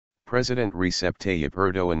President Recep Tayyip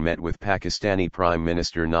Erdoğan met with Pakistani Prime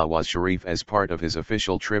Minister Nawaz Sharif as part of his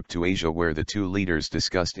official trip to Asia, where the two leaders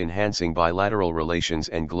discussed enhancing bilateral relations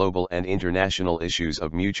and global and international issues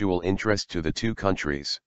of mutual interest to the two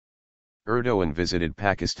countries. Erdoğan visited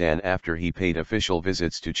Pakistan after he paid official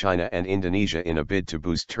visits to China and Indonesia in a bid to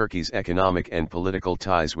boost Turkey's economic and political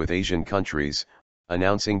ties with Asian countries,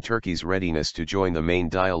 announcing Turkey's readiness to join the main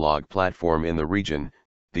dialogue platform in the region,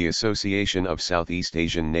 the Association of Southeast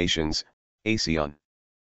Asian Nations, ASEAN.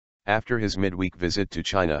 After his midweek visit to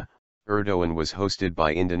China, Erdoğan was hosted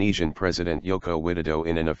by Indonesian President Joko Widodo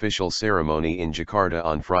in an official ceremony in Jakarta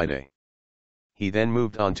on Friday. He then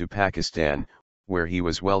moved on to Pakistan, where he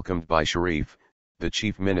was welcomed by Sharif, the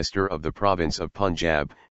Chief Minister of the province of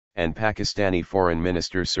Punjab, and Pakistani Foreign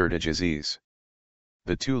Minister Sertaj Aziz.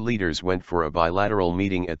 The two leaders went for a bilateral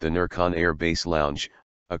meeting at the Nurkan Air Base Lounge,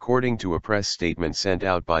 according to a press statement sent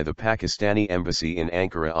out by the Pakistani embassy in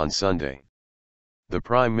Ankara on Sunday. The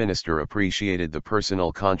Prime Minister appreciated the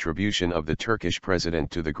personal contribution of the Turkish president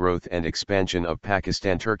to the growth and expansion of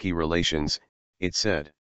Pakistan-Turkey relations, it said.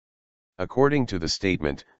 According to the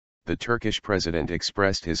statement, the Turkish president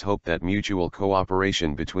expressed his hope that mutual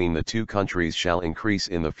cooperation between the two countries shall increase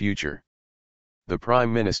in the future. The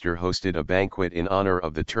Prime Minister hosted a banquet in honor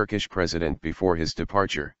of the Turkish president before his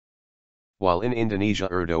departure. While in Indonesia,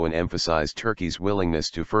 Erdoğan emphasized Turkey's willingness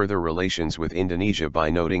to further relations with Indonesia by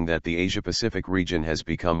noting that the Asia-Pacific region has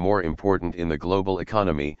become more important in the global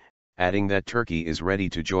economy, adding that Turkey is ready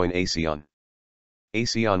to join ASEAN.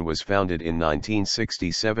 ASEAN was founded in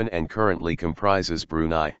 1967 and currently comprises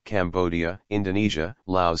Brunei, Cambodia, Indonesia,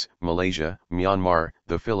 Laos, Malaysia, Myanmar,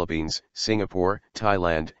 the Philippines, Singapore,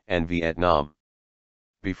 Thailand, and Vietnam.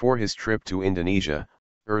 Before his trip to Indonesia,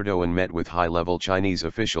 Erdoğan met with high-level Chinese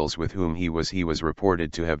officials with whom he was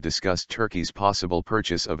reported to have discussed Turkey's possible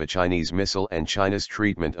purchase of a Chinese missile and China's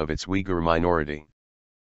treatment of its Uyghur minority.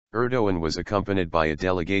 Erdoğan was accompanied by a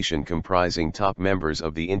delegation comprising top members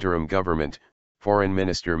of the interim government, Foreign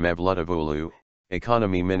Minister Mevlut Cavusoglu,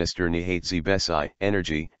 Economy Minister Nihatzi Besai,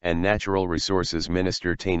 Energy and Natural Resources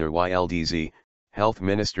Minister Taner Yildiz, Health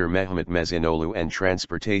Minister Mehmet Mezinoglu, and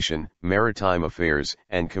Transportation, Maritime Affairs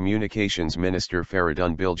and Communications Minister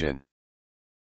Feridun Bilgin.